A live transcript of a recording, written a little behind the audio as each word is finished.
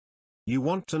you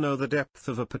want to know the depth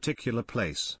of a particular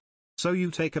place. So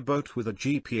you take a boat with a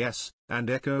GPS and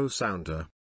echo sounder.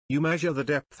 You measure the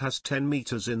depth as 10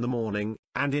 meters in the morning,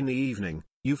 and in the evening,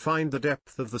 you find the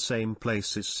depth of the same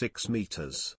place is 6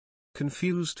 meters.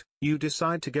 Confused, you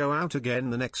decide to go out again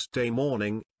the next day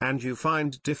morning, and you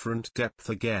find different depth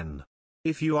again.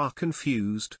 If you are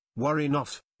confused, worry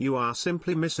not, you are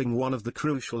simply missing one of the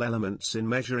crucial elements in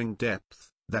measuring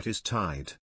depth, that is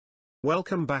tide.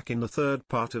 Welcome back in the third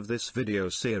part of this video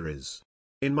series.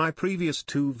 In my previous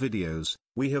 2 videos,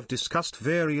 we have discussed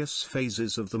various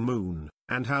phases of the moon,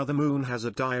 and how the moon has a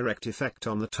direct effect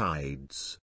on the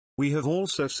tides. We have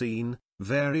also seen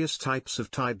various types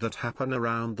of tide that happen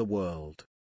around the world.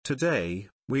 Today,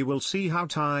 we will see how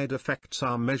tide affects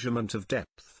our measurement of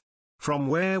depth. From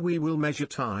where we will measure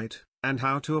tide, and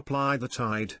how to apply the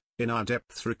tide in our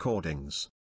depth recordings.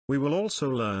 We will also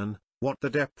learn what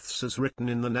the depths as written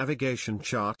in the navigation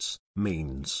charts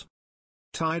means.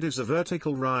 Tide is a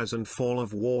vertical rise and fall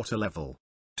of water level.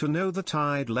 To know the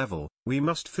tide level, we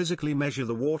must physically measure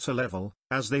the water level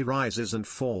as they rises and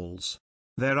falls.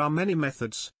 There are many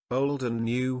methods, old and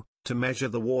new, to measure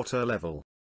the water level.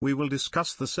 We will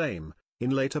discuss the same in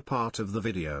later part of the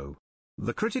video.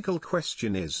 The critical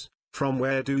question is, from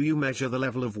where do you measure the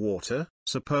level of water?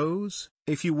 Suppose,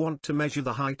 if you want to measure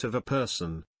the height of a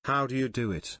person, how do you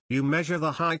do it? You measure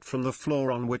the height from the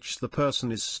floor on which the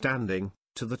person is standing,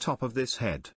 to the top of this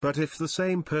head. But if the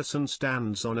same person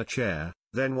stands on a chair,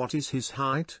 then what is his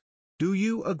height? Do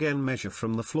you again measure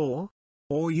from the floor?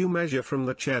 Or you measure from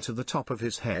the chair to the top of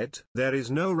his head? There is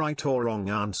no right or wrong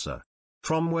answer.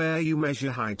 From where you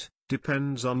measure height,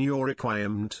 depends on your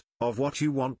requirement, of what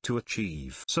you want to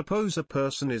achieve. Suppose a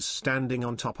person is standing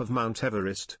on top of Mount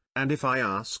Everest, and if I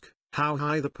ask, how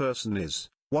high the person is,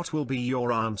 what will be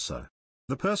your answer?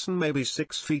 The person may be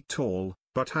 6 feet tall,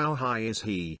 but how high is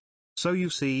he? So you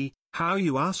see, how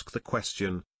you ask the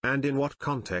question, and in what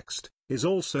context, is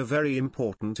also very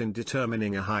important in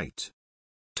determining a height.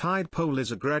 Tide pole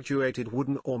is a graduated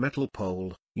wooden or metal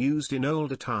pole, used in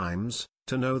older times,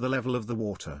 to know the level of the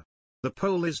water. The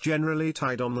pole is generally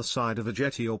tied on the side of a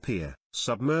jetty or pier,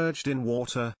 submerged in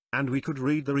water, and we could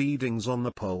read the readings on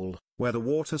the pole, where the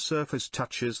water surface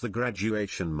touches the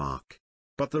graduation mark.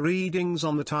 But the readings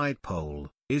on the tide pole,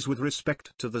 is with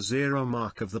respect to the 0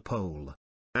 mark of the pole.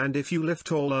 And if you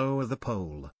lift or lower the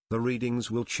pole, the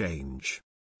readings will change.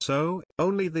 So,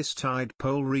 only this tide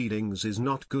pole readings is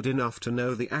not good enough to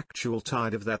know the actual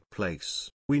tide of that place.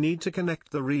 We need to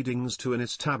connect the readings to an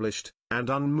established and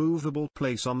unmovable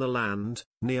place on the land,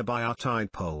 nearby our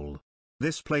tide pole.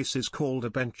 This place is called a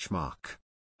benchmark.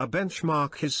 A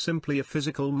benchmark is simply a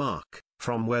physical mark,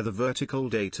 from where the vertical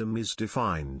datum is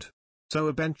defined. So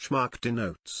a benchmark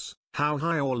denotes how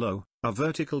high or low a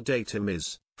vertical datum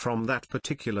is, from that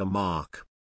particular mark.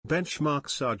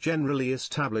 Benchmarks are generally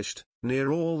established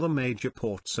near all the major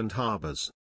ports and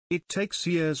harbors. It takes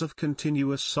years of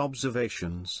continuous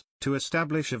observations to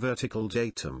establish a vertical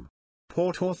datum.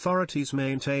 Port authorities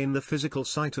maintain the physical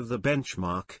site of the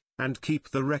benchmark, and keep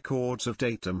the records of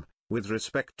datum with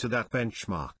respect to that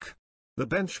benchmark. The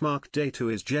benchmark data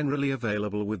is generally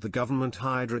available with the government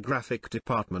hydrographic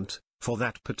department, for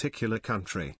that particular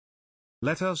country.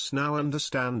 Let us now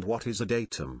understand what is a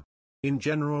datum. In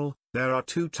general, there are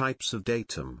 2 types of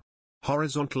datum: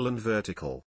 horizontal and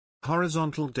vertical.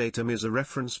 Horizontal datum is a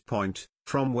reference point,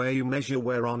 from where you measure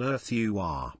where on Earth you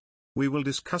are. We will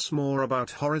discuss more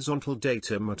about horizontal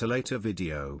datum at a later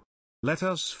video. Let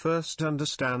us first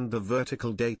understand the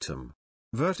vertical datum.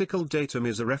 Vertical datum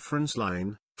is a reference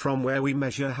line, from where we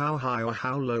measure how high or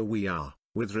how low we are,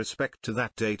 with respect to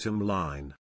that datum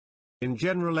line. In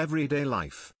general everyday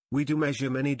life, we do measure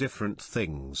many different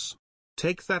things.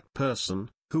 Take that person,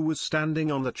 who was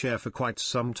standing on the chair for quite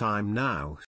some time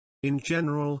now. In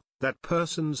general, that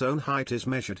person's own height is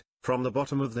measured from the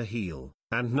bottom of the heel,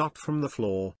 and not from the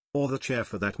floor, or the chair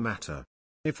for that matter.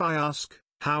 If I ask,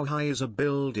 how high is a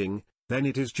building, then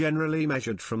it is generally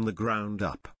measured from the ground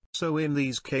up. So in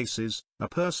these cases, a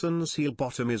person's heel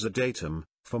bottom is a datum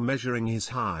for measuring his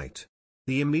height.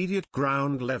 The immediate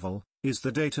ground level is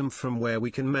the datum from where we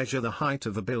can measure the height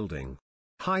of a building.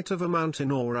 Height of a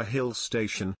mountain or a hill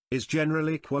station is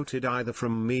generally quoted either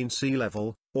from mean sea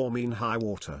level or mean high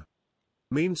water.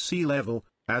 Mean sea level,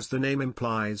 as the name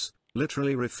implies,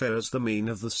 literally refers the mean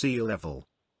of the sea level.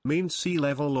 Mean sea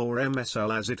level, or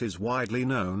MSL as it is widely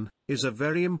known, is a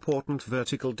very important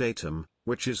vertical datum,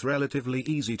 which is relatively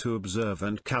easy to observe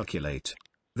and calculate.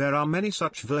 There are many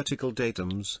such vertical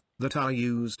datums that are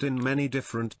used in many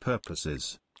different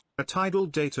purposes. A tidal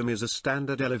datum is a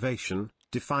standard elevation,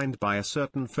 defined by a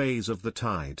certain phase of the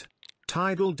tide.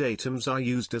 Tidal datums are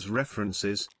used as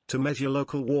references to measure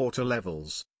local water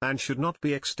levels, and should not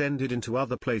be extended into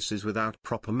other places without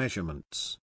proper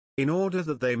measurements. In order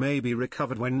that they may be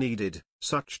recovered when needed,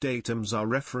 such datums are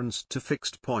referenced to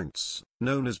fixed points,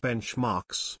 known as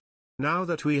benchmarks. Now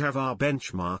that we have our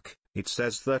benchmark, it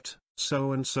says that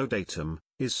so-and-so datum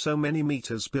is so many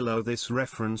meters below this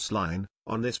reference line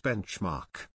on this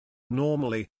benchmark.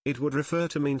 Normally, it would refer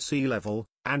to mean sea level,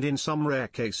 and in some rare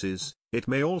cases, it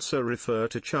may also refer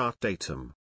to chart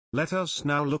datum. Let us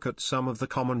now look at some of the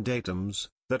common datums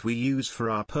that we use for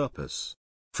our purpose.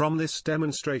 From this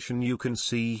demonstration you can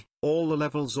see, all the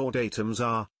levels or datums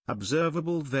are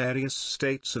observable various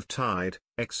states of tide,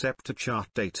 except a chart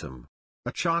datum.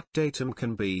 A chart datum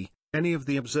can be any of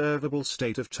the observable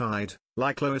state of tide,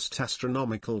 like lowest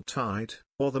astronomical tide,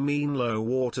 or the mean low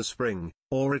water spring,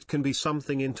 or it can be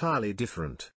something entirely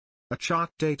different. A chart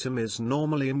datum is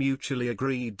normally a mutually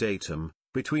agreed datum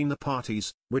between the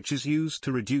parties, which is used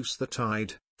to reduce the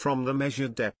tide from the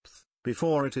measured depth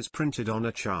before it is printed on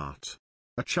a chart.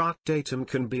 A chart datum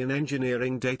can be an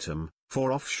engineering datum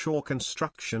for offshore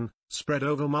construction, spread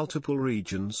over multiple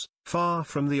regions, far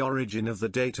from the origin of the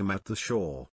datum at the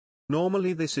shore.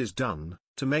 Normally this is done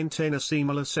to maintain a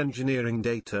seamless engineering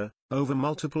data over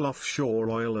multiple offshore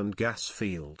oil and gas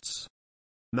fields.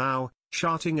 Now,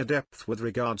 charting a depth with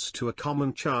regards to a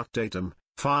common chart datum,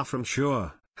 far from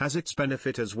sure, has its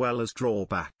benefit as well as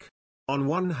drawback. On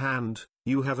one hand,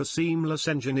 you have a seamless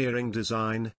engineering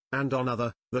design, and on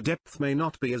other, the depth may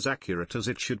not be as accurate as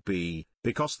it should be,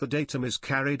 because the datum is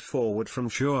carried forward from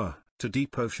shore to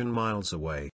deep ocean miles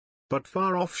away. But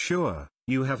far offshore,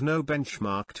 you have no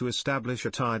benchmark to establish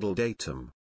a tidal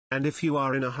datum. And if you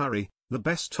are in a hurry, the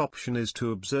best option is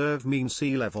to observe mean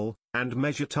sea level, and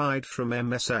measure tide from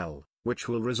MSL, which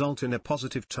will result in a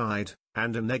positive tide,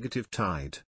 and a negative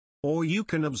tide. Or you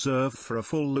can observe for a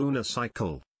full lunar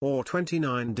cycle, or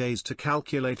 29 days to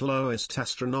calculate lowest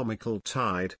astronomical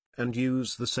tide, and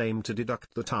use the same to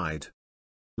deduct the tide.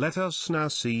 Let us now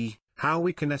see how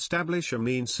we can establish a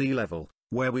mean sea level,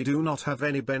 where we do not have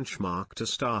any benchmark to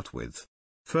start with.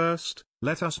 First,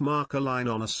 let us mark a line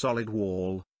on a solid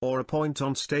wall, or a point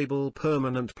on stable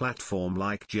permanent platform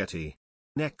like jetty.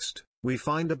 Next, we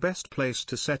find a best place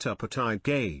to set up a tide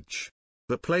gauge.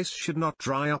 The place should not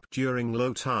dry up during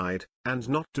low tide, and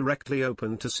not directly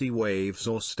open to sea waves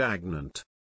or stagnant.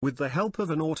 With the help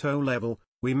of an auto level,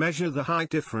 we measure the height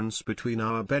difference between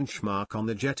our benchmark on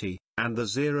the jetty, and the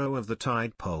zero of the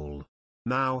tide pole.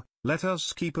 Now, let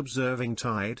us keep observing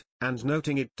tide, and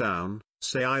noting it down,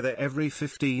 say either every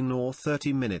 15 or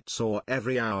 30 minutes or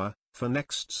every hour, for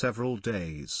next several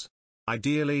days.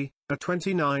 Ideally, a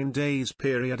 29 days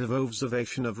period of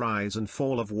observation of rise and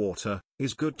fall of water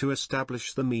is good to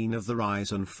establish the mean of the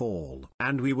rise and fall.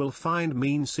 And we will find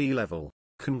mean sea level.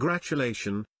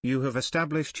 Congratulations, you have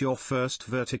established your first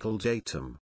vertical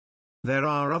datum. There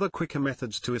are other quicker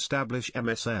methods to establish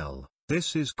MSL.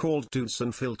 This is called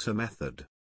Dodson filter method.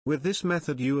 With this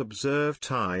method you observe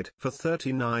tide for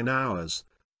 39 hours,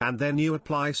 and then you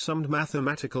apply some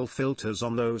mathematical filters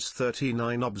on those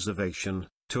 39 observation,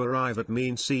 to arrive at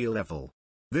mean sea level.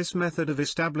 This method of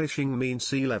establishing mean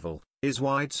sea level is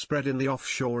widespread in the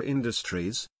offshore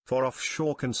industries, for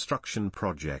offshore construction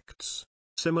projects.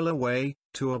 Similar way,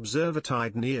 to observe a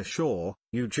tide near shore,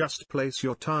 you just place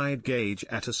your tide gauge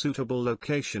at a suitable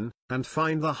location, and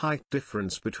find the height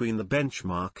difference between the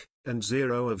benchmark and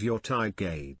zero of your tide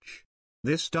gauge.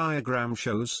 This diagram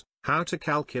shows how to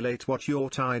calculate what your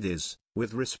tide is,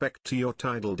 with respect to your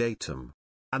tidal datum.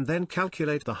 And then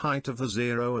calculate the height of the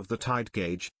zero of the tide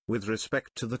gauge, with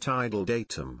respect to the tidal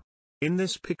datum. In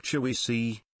this picture we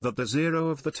see that the zero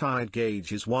of the tide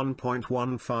gauge is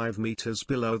 1.15 meters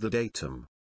below the datum.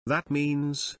 That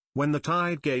means, when the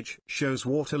tide gauge shows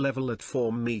water level at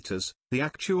 4 meters, the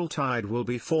actual tide will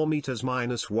be 4 meters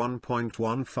minus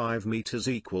 1.15 meters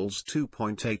equals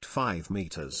 2.85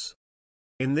 meters.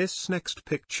 In this next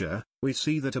picture, we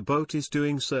see that a boat is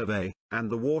doing survey, and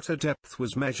the water depth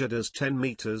was measured as 10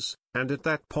 meters, and at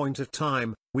that point of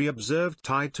time, we observed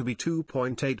tide to be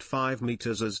 2.85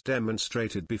 meters as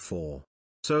demonstrated before.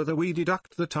 So that we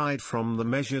deduct the tide from the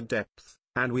measured depth,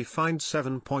 and we find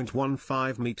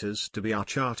 7.15 meters to be our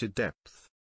charted depth.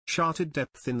 Charted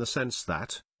depth in the sense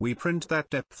that, we print that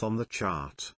depth on the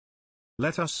chart.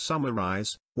 Let us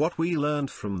summarize what we learned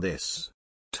from this.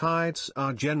 Tides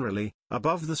are generally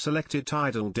above the selected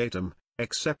tidal datum,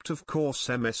 except of course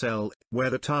MSL, where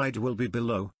the tide will be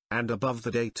below, and above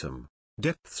the datum.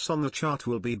 Depths on the chart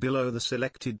will be below the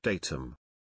selected datum.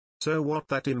 So what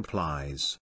that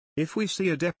implies? If we see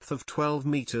a depth of 12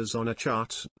 meters on a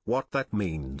chart, what that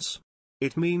means?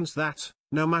 It means that,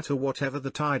 no matter whatever the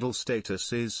tidal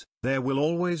status is, there will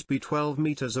always be 12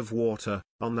 meters of water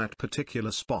on that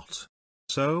particular spot.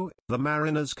 So, the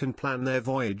mariners can plan their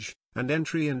voyage, and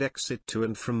entry and exit to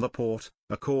and from the port,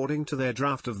 according to their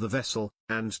draft of the vessel,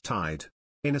 and tide.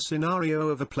 In a scenario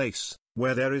of a place,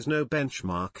 where there is no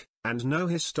benchmark, and no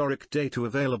historic data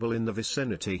available in the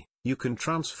vicinity, you can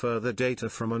transfer the data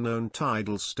from a known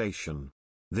tidal station.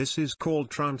 This is called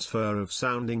transfer of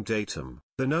sounding datum.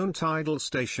 The known tidal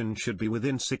station should be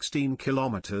within 16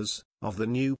 kilometers of the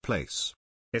new place.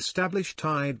 Establish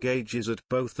tide gauges at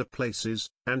both the places,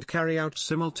 and carry out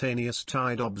simultaneous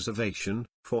tide observation,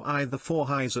 for either 4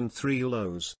 highs and 3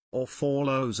 lows, or 4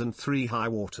 lows and 3 high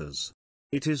waters.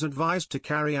 It is advised to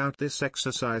carry out this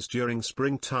exercise during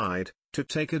spring tide, to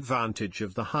take advantage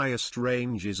of the highest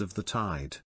ranges of the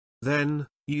tide. Then,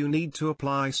 you need to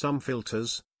apply some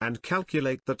filters, and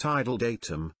calculate the tidal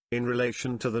datum, in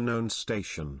relation to the known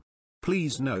station.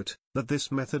 Please note, that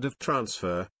this method of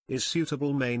transfer, is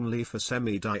suitable mainly for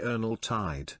semi-diurnal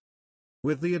tide.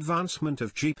 With the advancement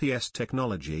of GPS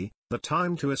technology, the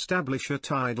time to establish a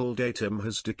tidal datum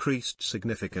has decreased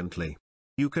significantly.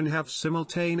 You can have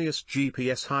simultaneous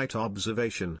GPS height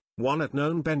observation, one at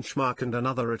known benchmark and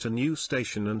another at a new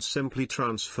station, and simply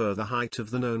transfer the height of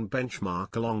the known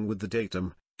benchmark along with the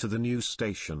datum, to the new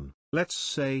station. Let's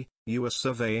say, you are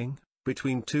surveying,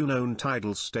 between 2 known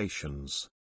tidal stations.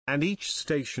 And each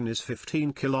station is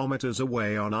 15 kilometers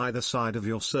away on either side of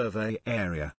your survey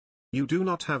area. You do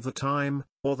not have the time,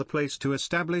 or the place to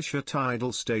establish a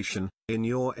tidal station, in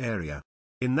your area.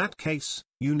 In that case,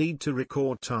 you need to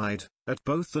record tide, at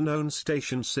both the known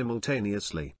stations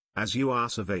simultaneously, as you are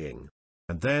surveying.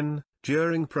 And then,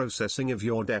 during processing of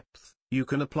your depth, you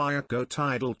can apply a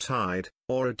go-tidal tide,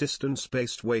 or a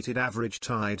distance-based weighted average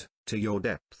tide, to your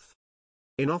depth.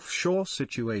 In offshore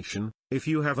situation, if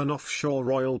you have an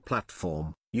offshore oil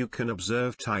platform, you can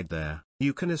observe tide there.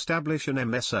 You can establish an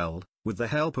MSL, with the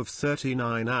help of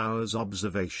 39 hours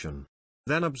observation.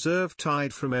 Then observe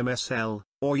tide from MSL,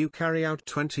 or you carry out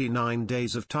 29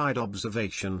 days of tide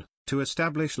observation, to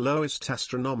establish lowest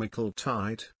astronomical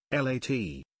tide, LAT,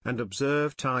 and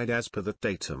observe tide as per that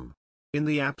datum. In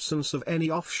the absence of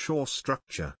any offshore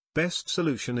structure, best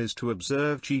solution is to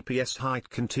observe GPS height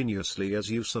continuously as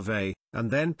you survey,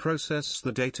 and then process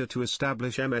the data to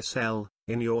establish MSL,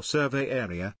 in your survey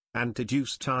area, and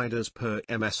deduce tide as per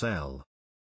MSL.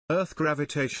 Earth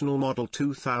Gravitational Model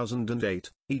 2008,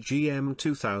 EGM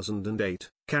 2008,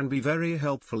 can be very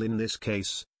helpful in this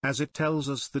case, as it tells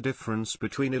us the difference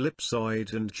between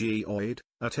ellipsoid and geoid,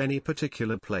 at any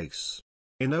particular place.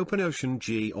 In open ocean,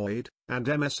 geoid and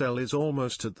MSL is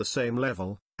almost at the same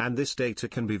level, and this data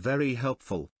can be very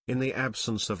helpful, in the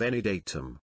absence of any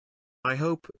datum. I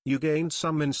hope you gained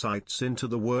some insights into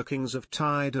the workings of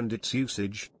tide and its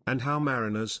usage, and how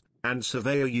mariners and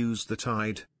surveyor use the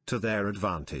tide, to their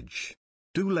advantage.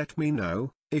 Do let me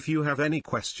know, if you have any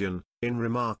question, in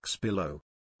remarks below.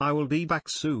 I will be back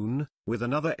soon, with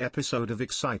another episode of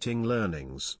exciting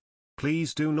learnings.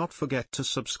 Please do not forget to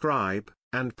subscribe,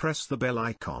 and press the bell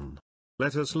icon.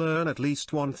 Let us learn at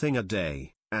least one thing a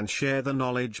day, and share the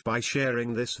knowledge by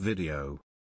sharing this video.